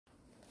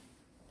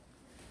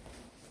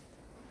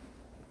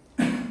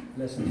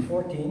lesson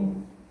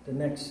 14. The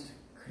next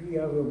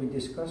Kriya will be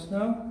discussed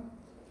now.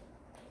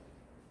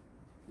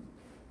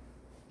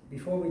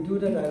 Before we do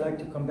that, I'd like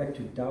to come back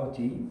to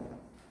Dauti.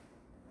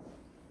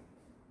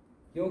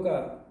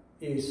 Yoga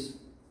is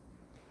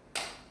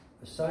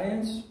a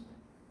science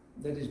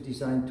that is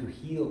designed to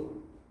heal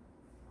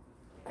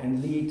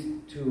and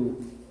lead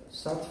to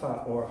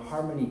sattva or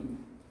harmony.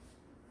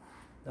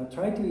 Now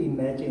try to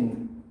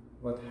imagine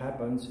what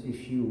happens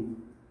if you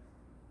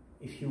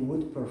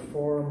would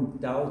perform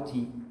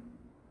Dauti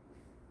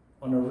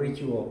on a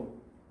ritual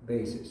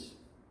basis,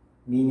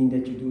 meaning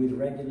that you do it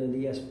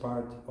regularly as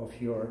part of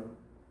your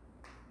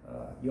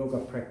yoga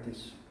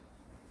practice.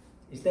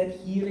 Is that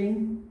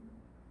healing?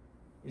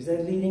 Is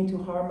that leading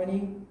to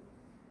harmony?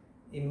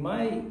 In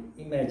my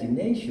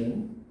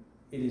imagination,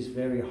 it is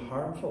very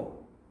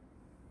harmful,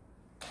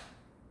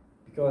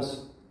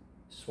 because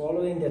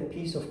swallowing that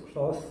piece of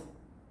cloth,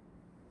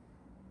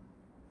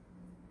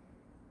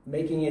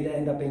 making it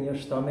end up in your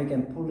stomach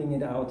and pulling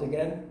it out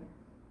again,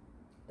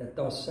 that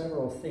does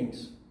several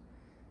things.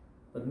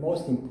 But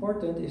most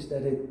important is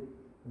that it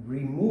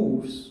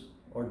removes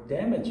or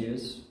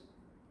damages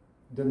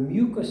the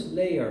mucus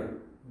layer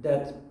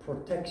that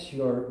protects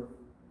your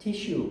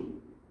tissue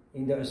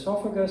in the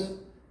esophagus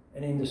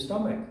and in the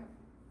stomach.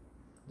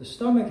 The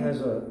stomach has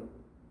a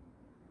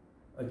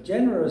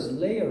generous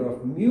layer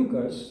of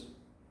mucus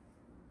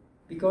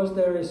because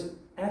there is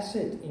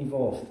acid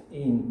involved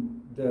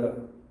in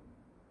the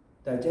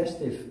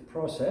digestive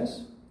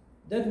process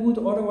that would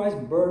otherwise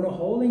burn a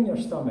hole in your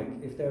stomach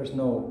if there's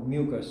no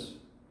mucus.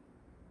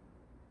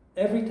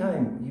 Every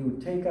time you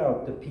take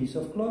out the piece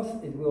of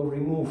cloth, it will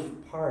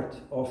remove part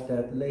of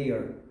that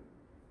layer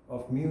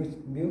of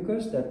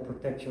mucus that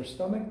protects your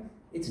stomach.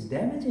 It's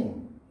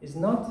damaging, it's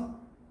not.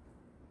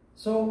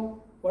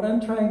 So what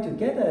I'm trying to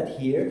get at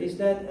here is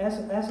that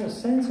as a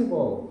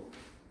sensible,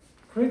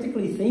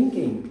 critically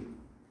thinking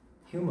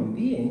human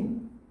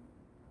being,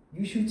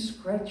 you should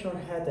scratch your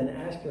head and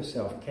ask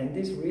yourself, can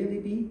this really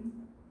be?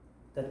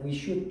 That we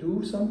should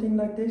do something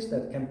like this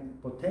that can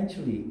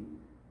potentially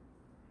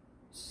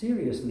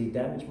seriously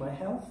damage my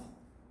health?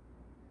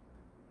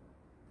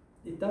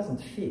 It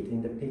doesn't fit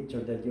in the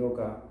picture that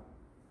yoga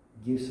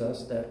gives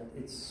us, that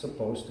it's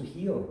supposed to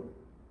heal,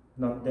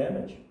 not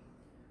damage.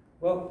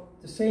 Well,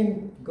 the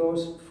same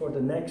goes for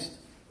the next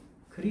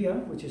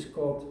Kriya, which is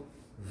called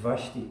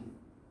Vasti.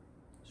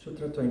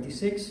 Sutra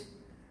 26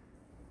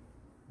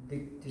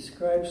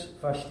 describes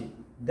Vasti.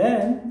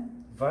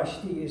 Then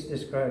Vasti is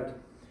described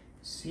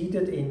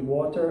seated in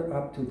water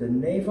up to the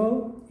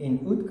navel in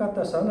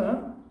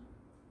Utkatasana,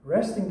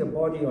 resting the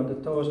body on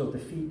the toes of the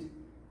feet,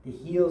 the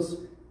heels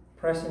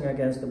pressing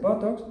against the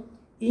buttocks.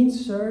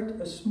 Insert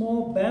a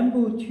small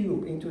bamboo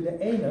tube into the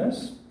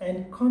anus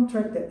and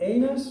contract the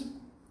anus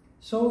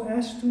so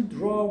as to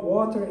draw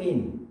water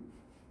in.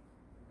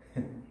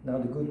 Now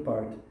the good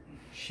part.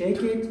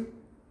 Shake it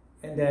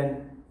and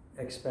then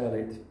expel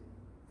it.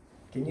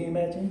 Can you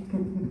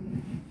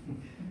imagine?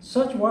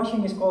 Such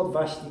washing is called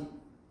Vasti.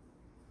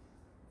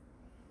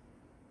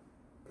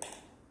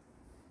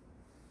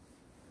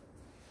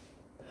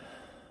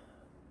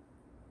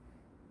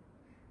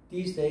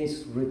 These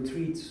days,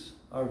 retreats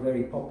are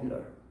very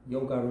popular.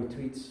 Yoga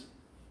retreats,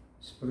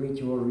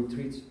 spiritual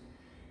retreats.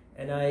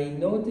 And I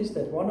noticed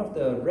that one of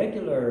the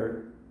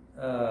regular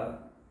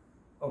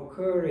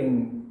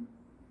occurring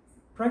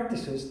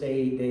practices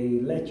they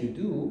let you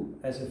do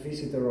as a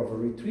visitor of a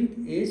retreat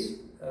is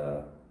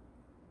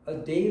a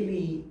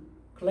daily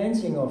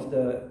cleansing of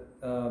the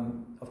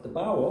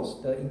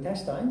bowels, the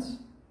intestines,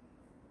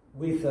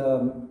 with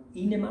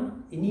enema.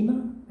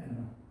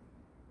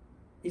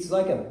 It's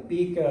like a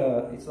big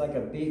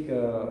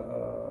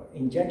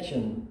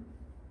injection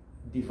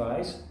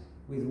device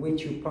with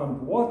which you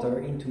pump water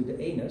into the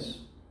anus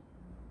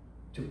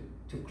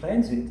to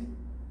cleanse it.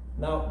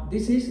 Now,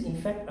 this is in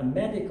fact a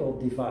medical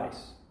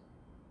device.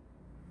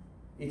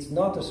 It's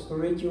not a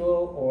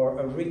spiritual or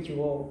a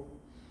ritual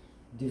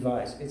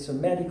device. It's a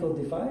medical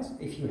device.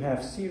 If you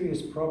have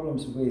serious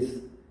problems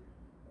with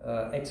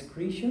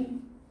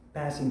excretion,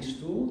 passing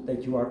stool,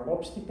 that you are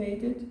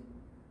obstipated,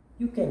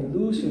 you can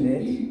loosen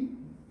it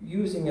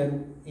using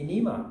an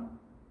enema.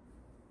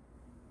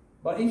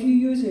 But if you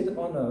use it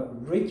on a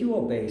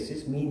ritual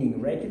basis, meaning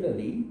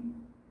regularly,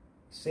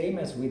 same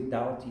as with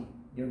Dauti,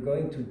 you're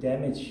going to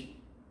damage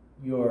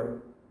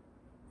your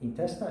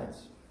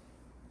intestines.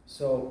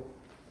 So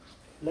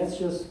let's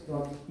just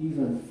not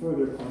even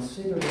further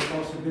consider the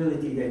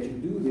possibility that you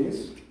do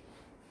this.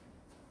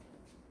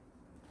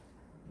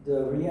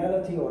 The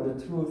reality or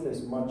the truth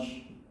is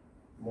much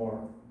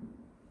more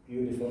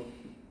beautiful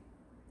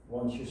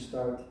once you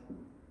start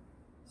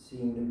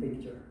seeing the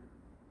picture.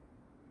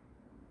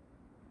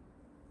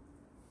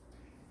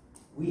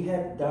 We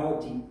had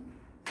Dauti.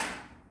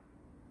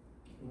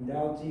 In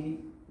Dauti,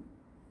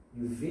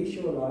 you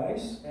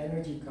visualize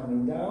energy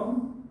coming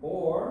down,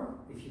 or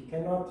if you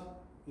cannot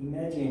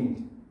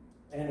imagine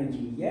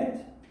energy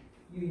yet,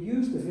 you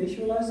use the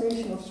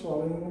visualization of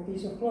swallowing a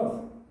piece of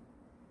cloth.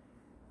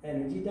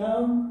 Energy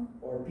down,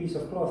 or a piece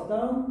of cloth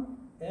down,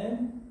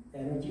 and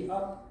energy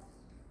up.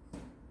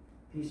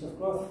 piece of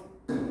cloth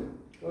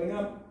going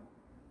up.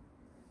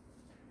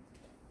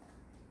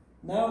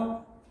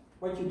 Now,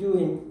 what you do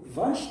in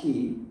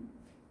Vasti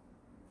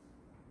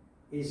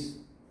is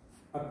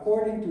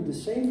according to the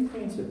same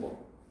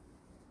principle.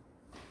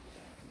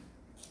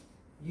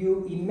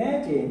 You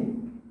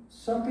imagine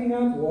sucking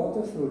out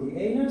water through the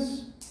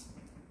anus,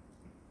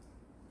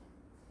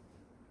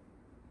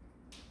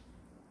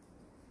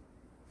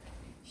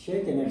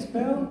 shake and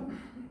expel,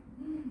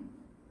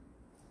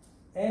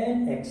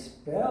 and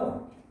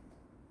expel.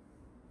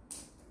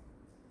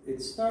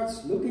 It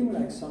starts looking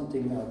like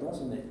something now,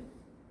 doesn't it?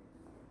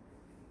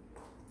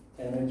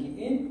 Energy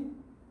in,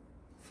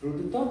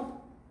 through the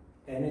top.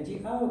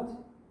 Energy out,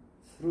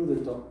 through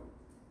the top.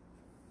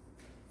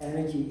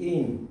 Energy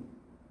in,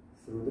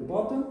 through the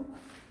bottom.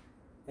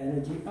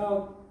 Energy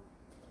out,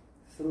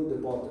 through the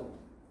bottom.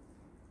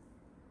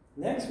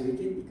 Next week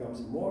it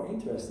becomes more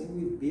interesting.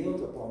 We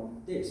build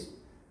upon this.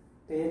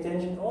 Pay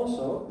attention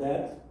also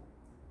that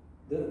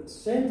the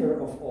center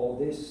of all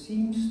this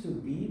seems to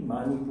be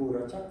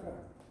Manipura chakra.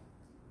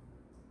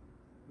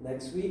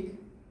 Next week,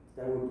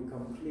 that will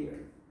become clear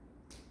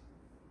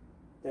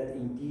that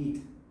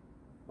indeed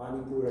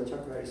Manipura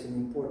chakra is an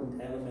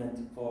important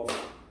element of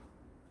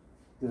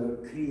the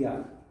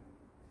Kriya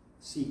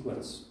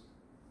sequence.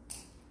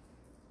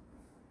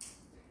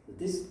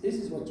 This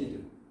is what you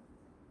do.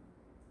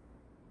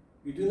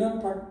 You do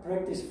not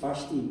practice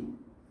Vasti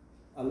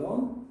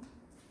alone.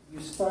 You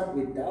start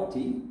with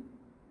Dauti,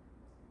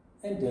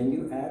 and then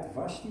you add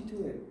Vasti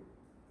to it.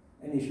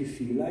 And if you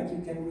feel like,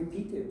 you can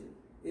repeat it.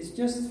 It's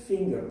just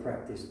finger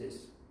practice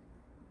this.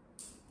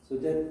 So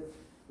that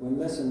when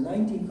lesson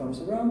 19 comes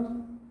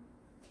around,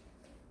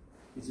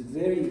 it's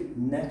very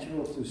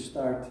natural to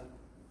start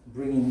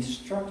bringing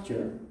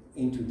structure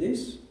into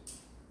this.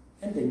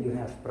 And then you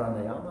have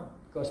pranayama,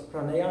 because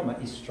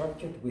pranayama is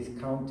structured with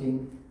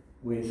counting,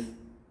 with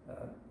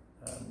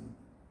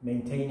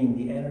maintaining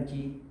the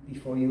energy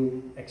before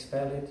you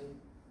expel it.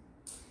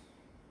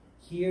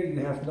 Here you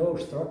have no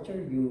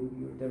structure,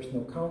 there's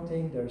no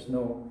counting, there's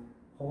no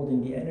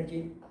holding the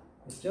energy.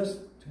 It's just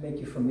to make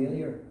you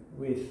familiar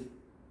with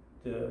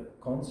the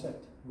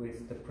concept,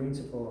 with the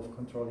principle of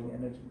controlling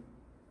energy.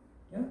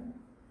 Yeah?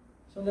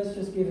 So let's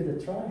just give it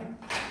a try.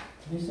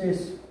 This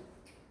is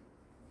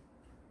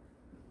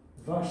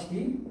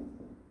Vasti,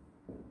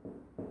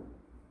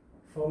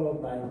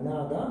 followed by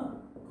Nada,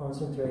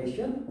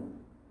 concentration.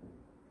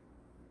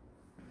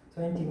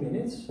 20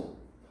 minutes.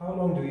 How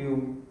long do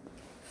you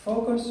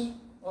focus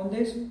on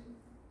this?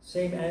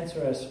 Same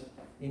answer as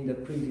in the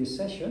previous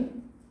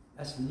session.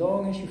 As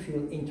long as you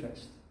feel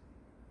interest.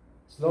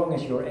 As long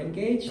as you're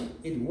engaged,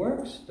 it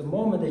works. The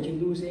moment that you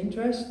lose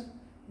interest,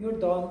 you're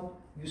done.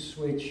 You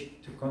switch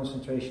to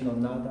concentration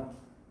on Nada.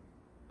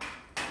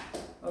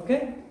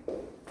 Okay?